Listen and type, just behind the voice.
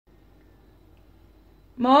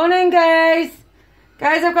Morning, guys.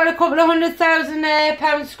 Guys, I've got a couple of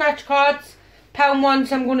 £100,000 scratch cards. Pound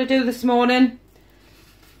ones I'm going to do this morning.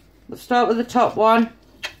 We'll start with the top one.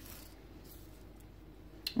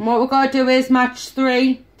 And what we've got to do is match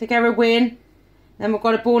 3 to get a win. Then we've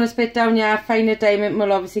got a bonus bit down here, find a diamond,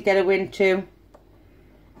 we'll obviously get a win too.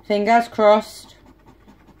 Fingers crossed.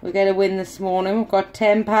 We'll get a win this morning. We've got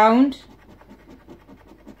 £10,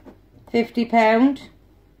 £50,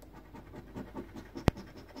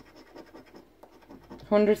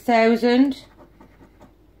 100,000,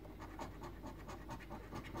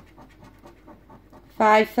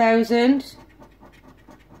 £5,000,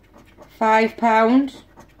 £5,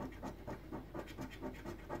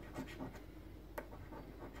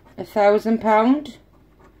 £1,000,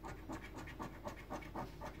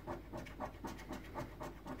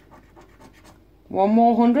 one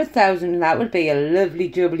more 100,000. That would be a lovely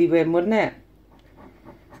jubbly win, wouldn't it?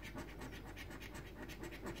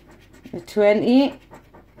 A 20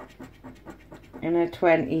 and a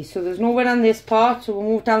 20. So there's no win on this part, so we'll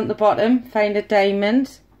move down to the bottom, find a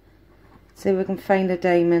diamond. See if we can find a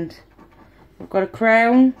diamond. We've got a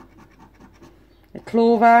crown, a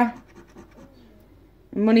clover,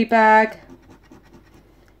 a money bag,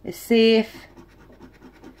 a safe,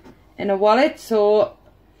 and a wallet. So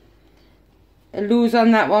a lose on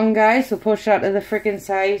that one, guys, so push that to the freaking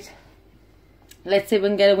side. Let's see if we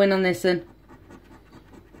can get a win on this one.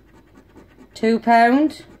 £2,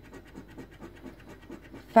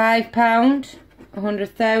 £5,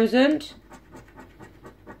 100,000,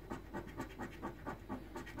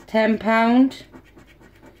 £10,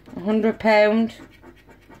 £100,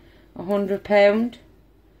 £100,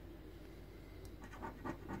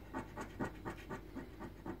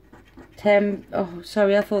 oh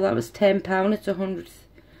sorry, I thought that was £10. It's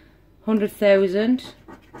 100,000,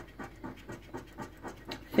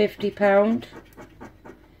 £50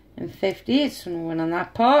 and 50. So no win on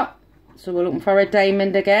that part. So we're looking for a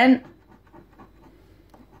diamond again,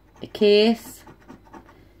 a case,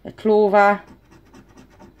 a clover,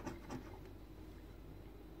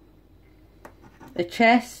 a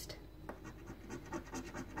chest.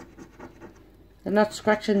 They're not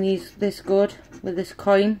scratching this good with this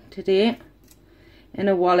coin today, and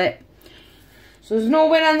a wallet. So there's no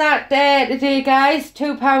win on that there today, guys.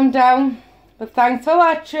 £2 down. But thanks for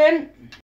watching.